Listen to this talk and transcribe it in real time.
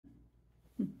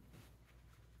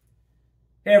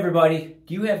Hey everybody,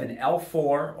 do you have an L4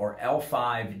 or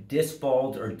L5 disc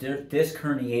bulge or disc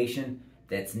herniation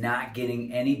that's not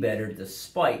getting any better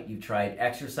despite you've tried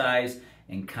exercise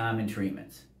and common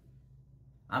treatments?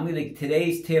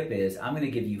 Today's tip is I'm going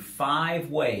to give you 5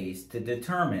 ways to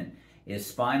determine is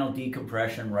spinal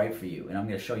decompression right for you, and I'm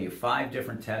going to show you 5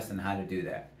 different tests on how to do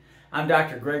that. I'm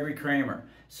Dr. Gregory Kramer,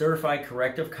 certified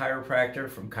corrective chiropractor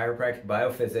from Chiropractic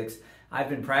Biophysics. I've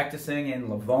been practicing in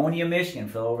Livonia, Michigan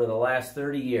for over the last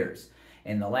 30 years.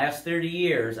 In the last 30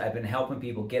 years, I've been helping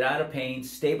people get out of pain,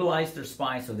 stabilize their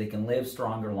spine so they can live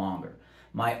stronger longer.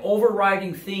 My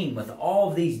overriding theme with all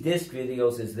of these disc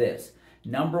videos is this.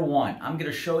 Number 1, I'm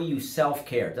going to show you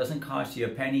self-care. It doesn't cost you a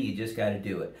penny, you just got to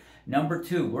do it. Number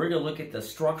 2, we're going to look at the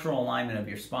structural alignment of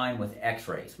your spine with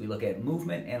x-rays. We look at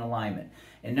movement and alignment.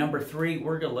 And number 3,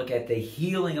 we're going to look at the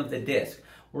healing of the disc.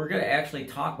 We're going to actually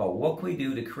talk about what can we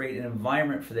do to create an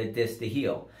environment for the disc to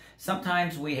heal.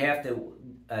 Sometimes we have to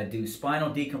do spinal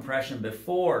decompression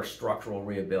before structural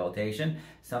rehabilitation.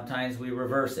 Sometimes we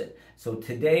reverse it. So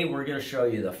today we're going to show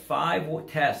you the 5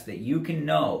 tests that you can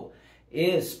know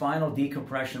is spinal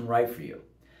decompression right for you.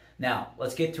 Now,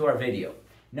 let's get to our video.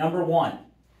 Number 1,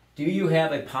 do you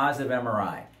have a positive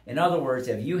MRI? In other words,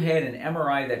 have you had an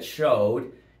MRI that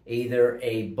showed either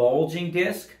a bulging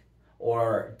disc,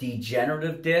 or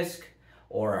degenerative disc,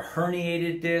 or a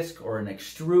herniated disc, or an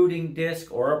extruding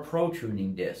disc, or a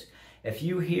protruding disc? If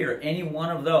you hear any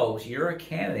one of those, you're a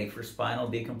candidate for spinal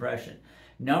decompression.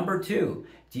 Number 2,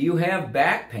 do you have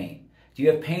back pain? Do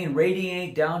you have pain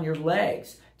radiating down your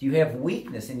legs? Do you have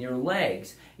weakness in your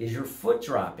legs? Is your foot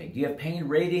dropping? Do you have pain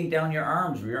radiating down your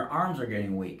arms where your arms are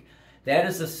getting weak? That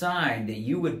is a sign that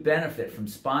you would benefit from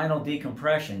spinal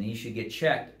decompression and you should get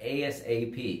checked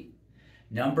ASAP.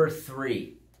 Number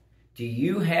 3, do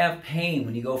you have pain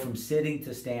when you go from sitting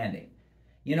to standing?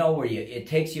 You know, where it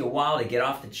takes you a while to get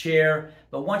off the chair,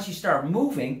 but once you start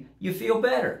moving, you feel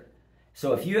better.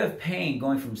 So if you have pain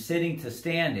going from sitting to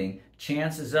standing,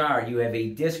 chances are you have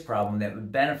a disc problem that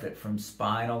would benefit from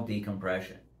spinal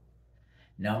decompression.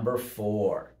 Number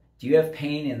 4, do you have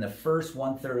pain in the first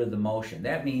 1/3 of the motion?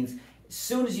 That means as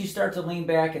soon as you start to lean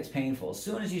back, it's painful. As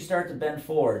soon as you start to bend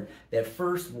forward, that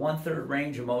first 1/3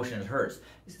 range of motion hurts.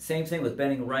 Same thing with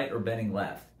bending right or bending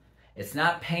left. It's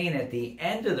not pain at the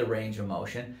end of the range of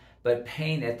motion, but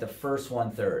pain at the first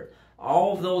 1/3.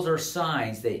 All of those are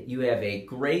signs that you have a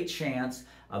great chance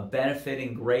of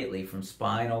benefiting greatly from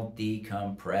spinal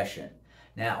decompression.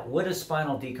 Now, what does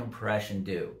spinal decompression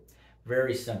do?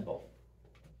 Very simple.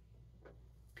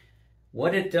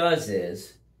 What it does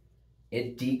is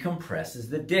it decompresses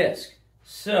the disc.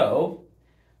 So,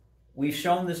 we've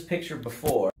shown this picture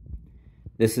before.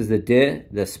 This is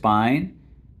the spine,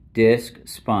 disc,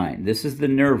 spine. This is the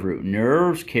nerve root.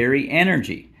 Nerves carry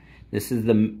energy. This is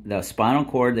the spinal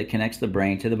cord that connects the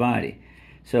brain to the body.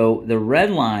 So the red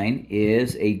line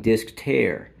is a disc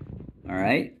tear, all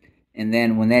right? And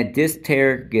then when that disc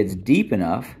tear gets deep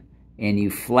enough and you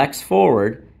flex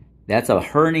forward, that's a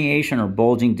herniation or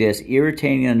bulging disc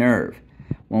irritating a nerve.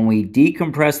 When we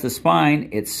decompress the spine,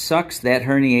 it sucks that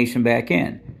herniation back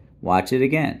in. Watch it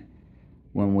again.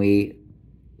 When we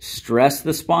stress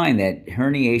the spine, that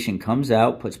herniation comes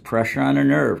out, puts pressure on the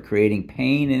nerve, creating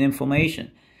pain and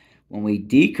inflammation. When we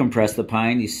decompress the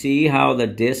spine, you see how the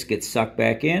disc gets sucked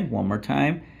back in? One more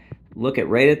time. Look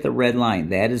right at the red line.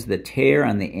 That is the tear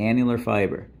on the annular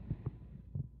fiber.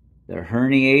 The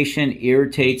herniation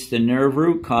irritates the nerve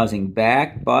root, causing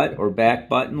back, butt, or back,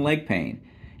 butt, and leg pain.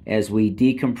 As we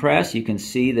decompress, you can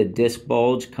see the disc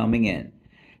bulge coming in.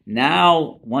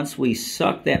 Now, once we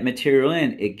suck that material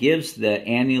in, it gives the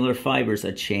annular fibers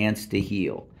a chance to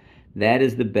heal. That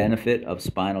is the benefit of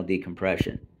spinal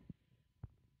decompression.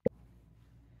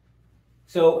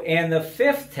 So, and the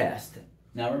 5th test.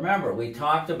 Now remember, we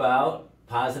talked about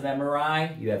positive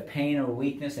MRI. You have pain or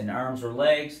weakness in arms or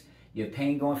legs. You have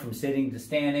pain going from sitting to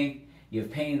standing. You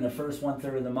have pain in the first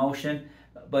 1/3 of the motion.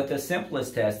 But the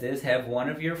simplest test is have one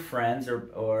of your friends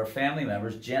or family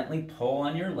members gently pull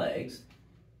on your legs.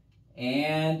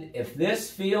 And if this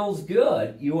feels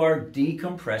good, you are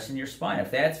decompressing your spine.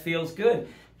 If that feels good,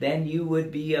 then you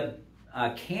would be a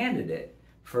candidate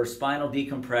for spinal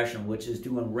decompression, which is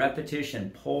doing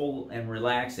repetition, pull, and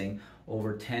relaxing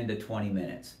over 10 to 20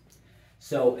 minutes.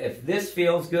 So if this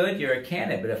feels good, you're a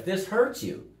candidate. But if this hurts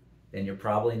you, then you're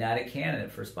probably not a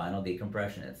candidate for spinal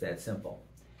decompression. It's that simple.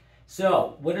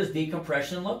 So what does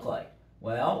decompression look like?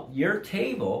 Well, your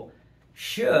table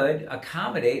should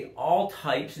accommodate all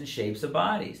types and shapes of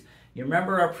bodies. You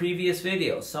remember our previous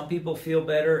videos. Some people feel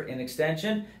better in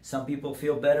extension. Some people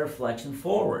feel better flexion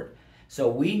forward. So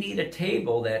we need a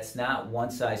table that's not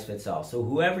one size fits all. So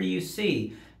whoever you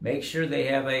see, make sure they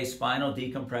have a spinal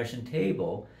decompression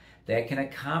table that can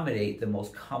accommodate the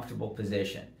most comfortable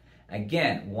position.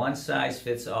 Again, one size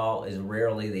fits all is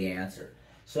rarely the answer.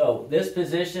 So this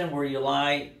position where you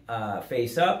lie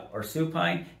face up or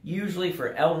supine, usually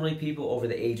for elderly people over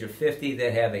the age of 50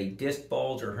 that have a disc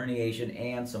bulge or herniation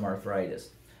and some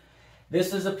arthritis.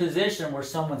 This is a position where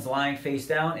someone's lying face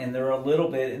down and they're a little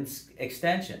bit in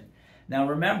extension. Now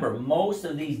remember, most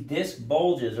of these disc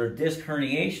bulges or disc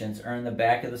herniations are in the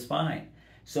back of the spine.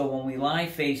 So when we lie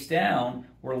face down,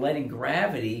 we're letting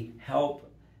gravity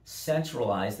help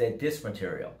centralize that disc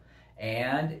material.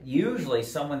 And usually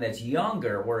someone that's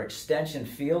younger, where extension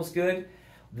feels good,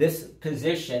 this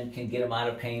position can get them out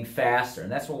of pain faster.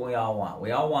 And that's what we all want.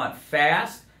 We all want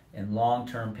fast and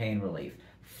long-term pain relief.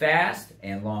 Fast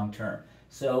and long-term.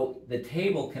 So the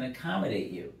table can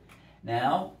accommodate you.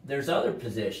 Now, there's other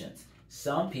positions.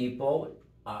 Some people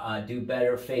do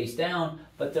better face down,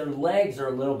 but their legs are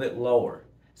a little bit lower.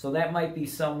 So that might be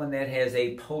someone that has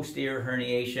a posterior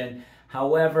herniation.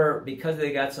 However, because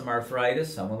they got some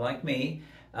arthritis, someone like me,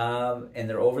 and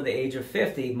they're over the age of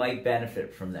 50, might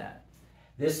benefit from that.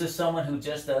 This is someone who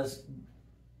just does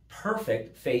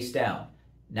perfect face down,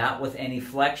 not with any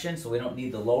flexion, so we don't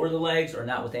need to lower the legs, or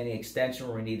not with any extension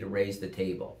where we need to raise the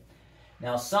table.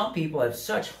 Now, some people have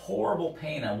such horrible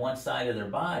pain on one side of their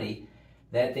body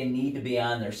that they need to be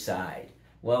on their side.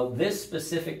 Well, this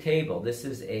specific table, this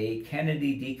is a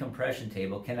Kennedy decompression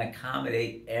table, can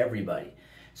accommodate everybody.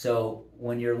 So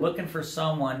when you're looking for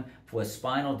someone with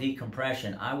spinal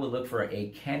decompression, I would look for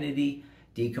a Kennedy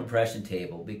decompression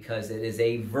table because it is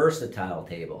a versatile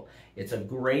table. It's a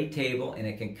great table and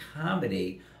it can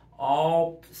accommodate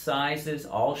all sizes,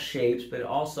 all shapes, but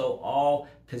also all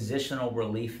positional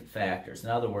relief factors. In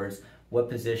other words, what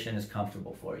position is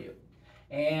comfortable for you.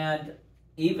 And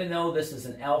even though this is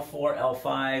an L4,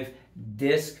 L5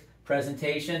 disc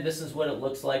presentation, this is what it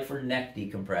looks like for neck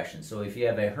decompression. So if you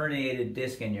have a herniated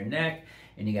disc in your neck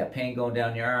and you got pain going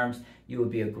down your arms, you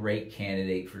would be a great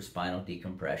candidate for spinal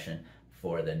decompression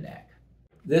for the neck.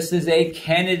 This is a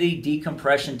Kennedy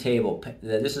decompression table.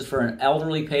 This is for an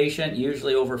elderly patient,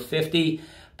 usually over 50,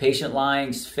 patient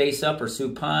lying face up or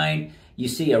supine. You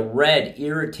see a red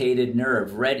irritated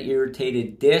nerve, red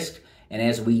irritated disc. And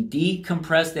as we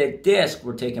decompress that disc,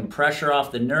 we're taking pressure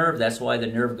off the nerve. That's why the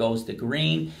nerve goes to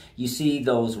green. You see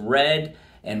those red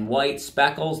and white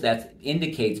speckles. That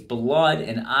indicates blood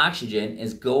and oxygen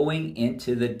is going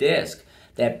into the disc.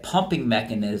 That pumping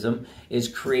mechanism is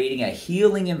creating a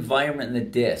healing environment in the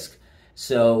disc.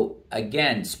 So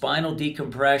again, spinal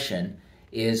decompression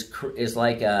is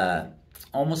like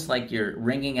almost like you're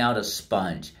wringing out a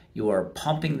sponge. You are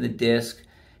pumping the disc,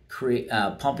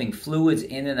 pumping fluids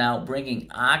in and out, bringing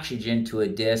oxygen to a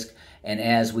disc, and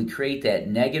as we create that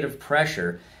negative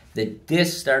pressure, the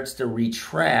disc starts to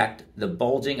retract the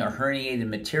bulging or herniated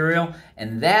material,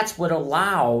 and that's what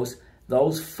allows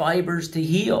those fibers to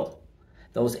heal.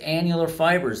 Those annular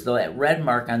fibers, that red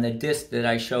mark on the disc that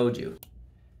I showed you.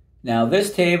 Now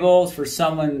this table is for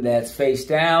someone that's face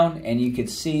down, and you can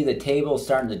see the table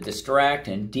starting to distract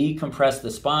and decompress the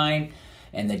spine.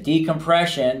 And the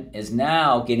decompression is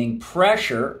now getting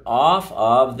pressure off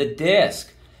of the disc.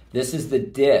 This is the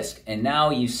disc. And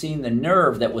now you've seen the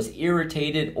nerve that was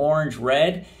irritated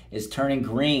orange-red is turning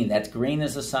green. That's green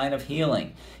is a sign of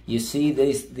healing. You see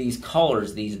these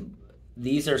colors,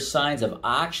 these are signs of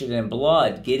oxygen and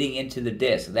blood getting into the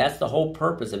disc. That's the whole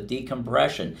purpose of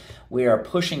decompression. We are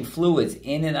pushing fluids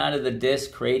in and out of the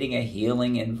disc, creating a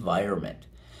healing environment.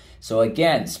 So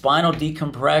again, spinal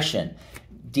decompression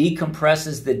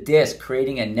decompresses the disc,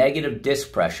 creating a negative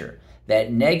disc pressure.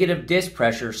 That negative disc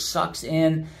pressure sucks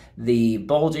in the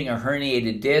bulging or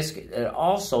herniated disc. It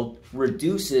also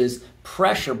reduces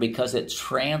pressure because it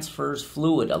transfers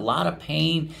fluid. A lot of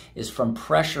pain is from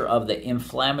pressure of the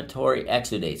inflammatory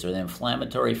exudates or the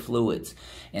inflammatory fluids.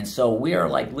 And so we are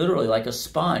literally like a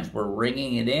sponge. We're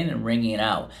wringing it in and wringing it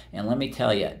out. And let me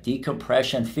tell you,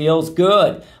 decompression feels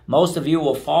good. Most of you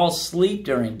will fall asleep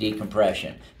during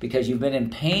decompression because you've been in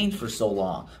pain for so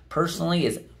long.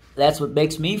 Personally, that's what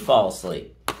makes me fall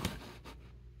asleep.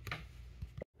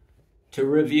 To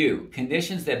review,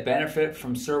 conditions that benefit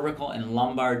from cervical and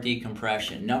lumbar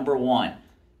decompression. Number 1,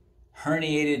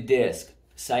 herniated disc,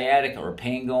 sciatica or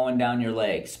pain going down your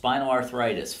leg, spinal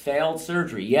arthritis, failed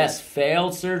surgery. Yes,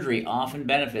 failed surgery often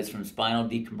benefits from spinal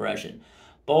decompression.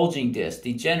 Bulging disc,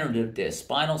 degenerative disc,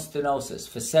 spinal stenosis,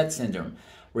 facet syndrome,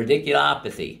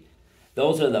 radiculopathy.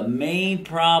 Those are the main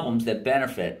problems that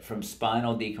benefit from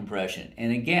spinal decompression.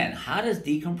 And again, how does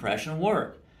decompression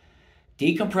work?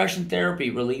 Decompression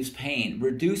therapy relieves pain,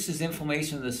 reduces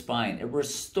inflammation of the spine. It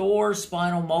restores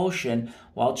spinal motion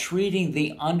while treating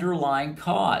the underlying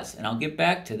cause, and I'll get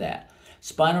back to that.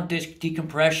 Spinal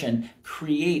decompression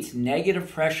creates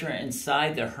negative pressure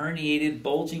inside the herniated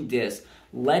bulging disc,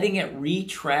 letting it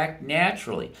retract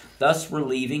naturally, thus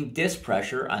relieving disc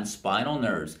pressure on spinal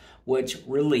nerves, which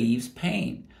relieves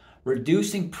pain.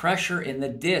 Reducing pressure in the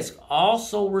disc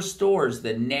also restores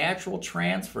the natural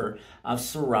transfer of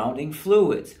surrounding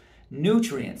fluids,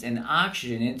 nutrients, and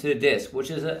oxygen into the disc,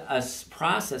 which is a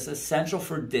process essential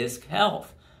for disc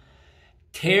health.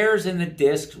 Tears in the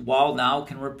disc now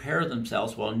can repair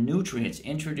themselves while nutrients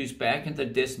introduced back into the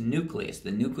disc nucleus.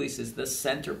 The nucleus is the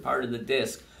center part of the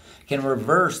disc, can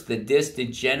reverse the disc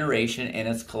degeneration and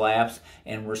its collapse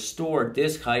and restore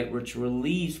disc height, which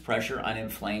relieves pressure on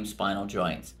inflamed spinal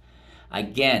joints.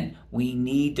 Again, we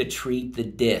need to treat the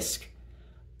disc.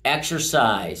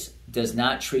 Exercise does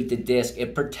not treat the disc.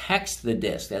 It protects the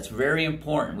disc. That's very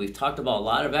important. We've talked about a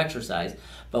lot of exercise,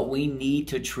 but we need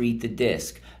to treat the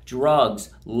disc. Drugs,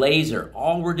 laser,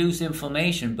 all reduce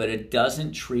inflammation, but it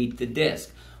doesn't treat the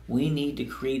disc. We need to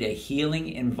create a healing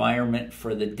environment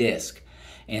for the disc.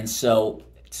 And so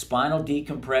spinal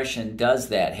decompression does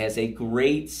that, has a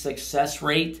great success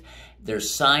rate.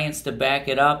 There's science to back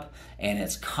it up, and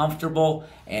it's comfortable,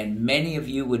 and many of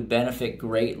you would benefit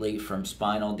greatly from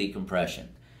spinal decompression.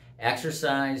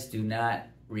 Exercise do not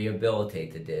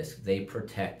rehabilitate the disc, they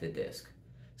protect the disc.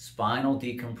 Spinal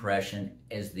decompression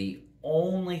is the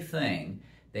only thing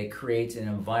that creates an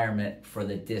environment for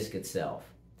the disc itself.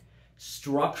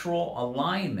 Structural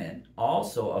alignment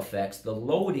also affects the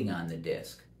loading on the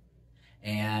disc.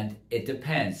 And it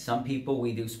depends. Some people,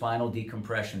 we do spinal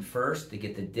decompression first to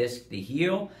get the disc to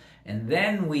heal, and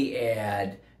then we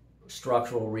add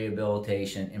structural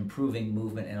rehabilitation, improving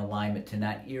movement and alignment to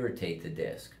not irritate the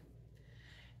disc.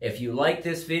 If you like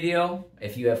this video,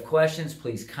 if you have questions,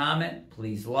 please comment,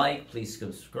 please like, please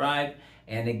subscribe.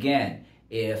 And again,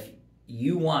 if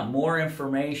you want more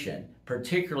information,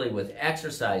 particularly with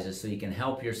exercises so you can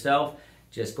help yourself,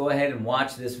 just go ahead and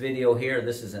watch this video here.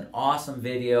 This is an awesome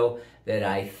video that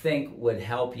I think would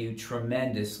help you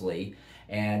tremendously,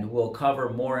 and we'll cover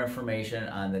more information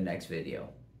on the next video.